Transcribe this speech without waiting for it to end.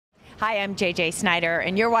Hi, I'm JJ Snyder,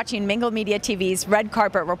 and you're watching Mingle Media TV's Red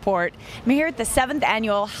Carpet Report. I'm here at the 7th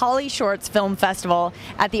annual Hollyshorts Film Festival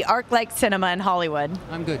at the ArcLight Cinema in Hollywood.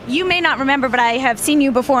 I'm good. You may not remember, but I have seen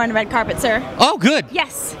you before on the red carpet, sir. Oh, good.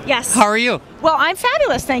 Yes, yes. How are you? Well, I'm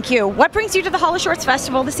fabulous, thank you. What brings you to the Hollyshorts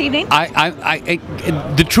Festival this evening?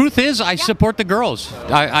 The truth is, I support the girls.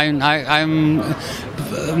 I'm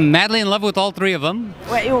madly in love with all three of them.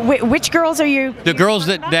 Which girls are you? The girls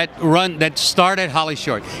that started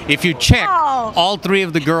Hollyshort. If you check, all three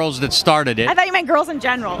of the girls that started it. I thought you meant girls in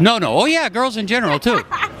general. No. Oh yeah, girls in general too.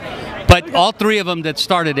 But all three of them that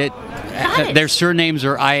started it, their surnames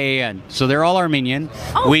are IAN, so they're all Armenian.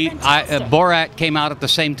 Oh, Borat came out at the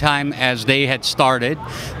same time as they had started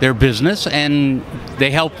their business, and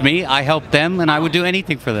they helped me. I helped them, and I would do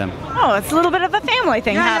anything for them. Oh, it's a little bit of a family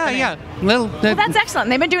thing happening. Yeah. Well, that's excellent.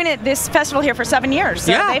 They've been doing this festival here for 7 years.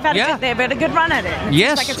 So they've had a good run at it.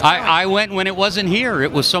 Yes, I went when it wasn't here.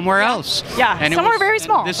 It was somewhere else. Yeah, and somewhere very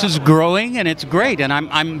small. This is growing, and it's great, and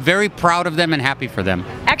I'm very proud of them and happy for them.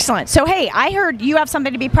 Excellent. So, hey, I heard you have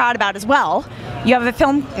something to be proud about as well. You have a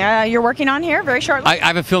film you're working on here very shortly? I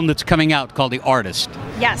have a film that's coming out called The Artist.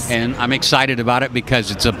 Yes. And I'm excited about it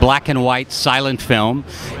because it's a black and white silent film.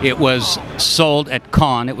 It was sold at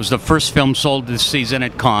Cannes. It was the first film sold this season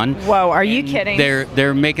at Cannes. Whoa, are you kidding?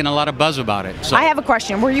 They're making a lot of buzz about it. So. I have a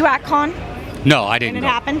question. Were you at Cannes? No, I didn't. When it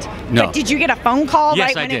happened? No. But did you get a phone call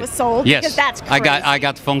right when it was sold? Yes. Because that's crazy. I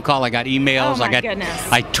got the phone call. I got emails. Oh my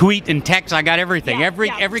goodness. I tweet and text. I got everything. Yeah,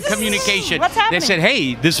 every communication. What's happening? They said,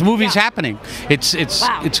 "Hey, this movie's happening.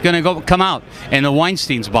 It's going to come out." And the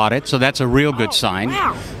Weinsteins bought it, so that's a real good sign.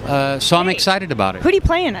 Wow. So I'm excited about it. Who do you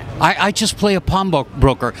play in it? I just play a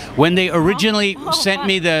pawnbroker. When they originally sent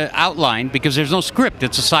me the outline, because there's no script,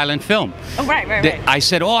 it's a silent film. Oh, right. I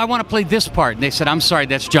said, I want to play this part. And they said, I'm sorry,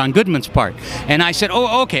 that's John Goodman's part. And I said,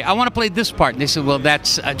 okay, I want to play this part. And they said, well,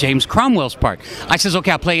 that's James Cromwell's part. I says,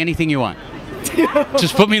 okay, I'll play anything you want.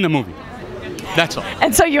 Just put me in the movie. That's all.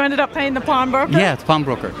 And so you ended up playing the pawnbroker? Yeah, the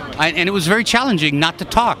pawnbroker. And it was very challenging not to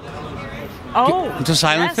talk. Oh, it's a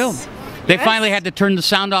silent film. They finally had to turn the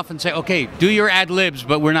sound off and say, okay, do your ad-libs,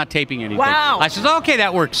 but we're not taping anything. Wow. I said, okay,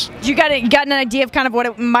 that works. You got an idea of kind of what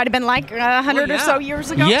it might have been like 100 or so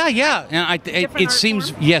years ago? Yeah. And it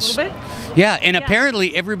seems, yes. Yeah, and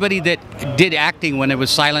apparently everybody that did acting when it was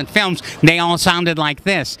silent films, they all sounded like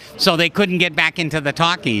this, so they couldn't get back into the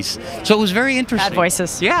talkies. So it was very interesting. Bad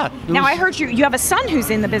voices. Yeah. Now I heard you have a son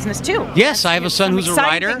who's in the business too. Yes, I have a son who's a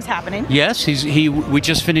writer. Things happening. Yes, we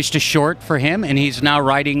just finished a short for him, and he's now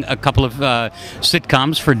writing a couple of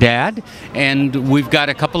sitcoms for Dad, and we've got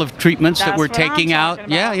a couple of treatments that we're taking out.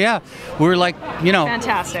 Yeah. We're like,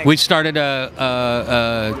 fantastic. We started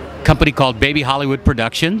a company called Baby Hollywood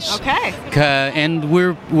Productions. Okay. And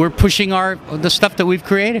we're pushing the stuff that we've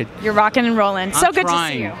created. You're rocking and rolling. So good to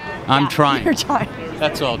see you. I'm trying. You're trying.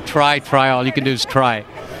 That's all. Try all you can do is try.